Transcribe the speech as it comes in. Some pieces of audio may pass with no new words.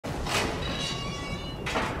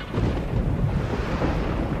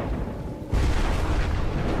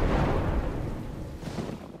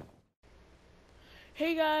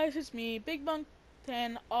Hey guys, it's me, Big Bunk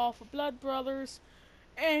 10 off of Blood Brothers,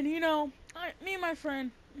 and me and my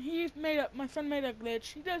friend, my friend made a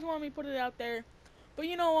glitch. He doesn't want me to put it out there, but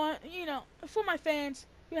you know what? For my fans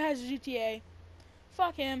who has GTA,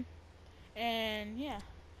 fuck him. And yeah,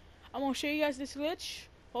 I'm gonna show you guys this glitch.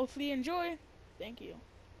 Hopefully you enjoy. Thank you.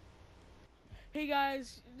 Hey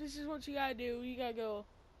guys, this is what you gotta do. You gotta go.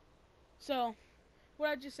 So, what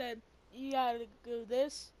I just said, you gotta go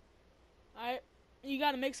this. Alright, you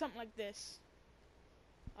gotta make something like this.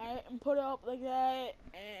 Alright, and put it up like that,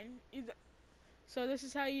 and so this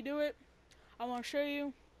is how you do it. I want to show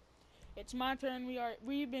you. It's my turn.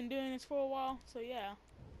 We've been doing this for a while, so yeah.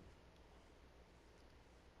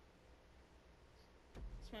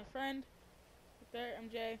 It's my friend right there,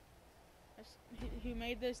 MJ. He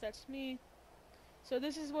made this. That's me. So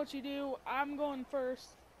this is what you do. I'm going first.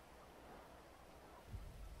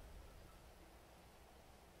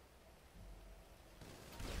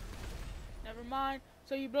 Never mind.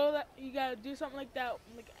 So you blow that. You gotta do something like that,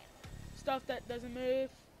 like stuff that doesn't move.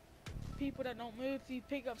 People that don't move. You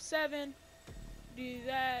pick up 7. Do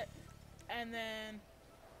that, and then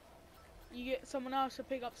you get someone else to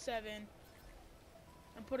pick up 7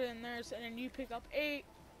 and put it in theirs, and then you pick up 8.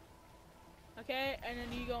 Okay, and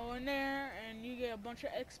then you go in there and you get a bunch of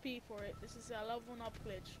XP for it. This is a leveling up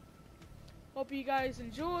glitch. Hope you guys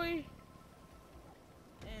enjoy,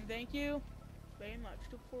 and thank you very much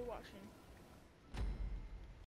for watching.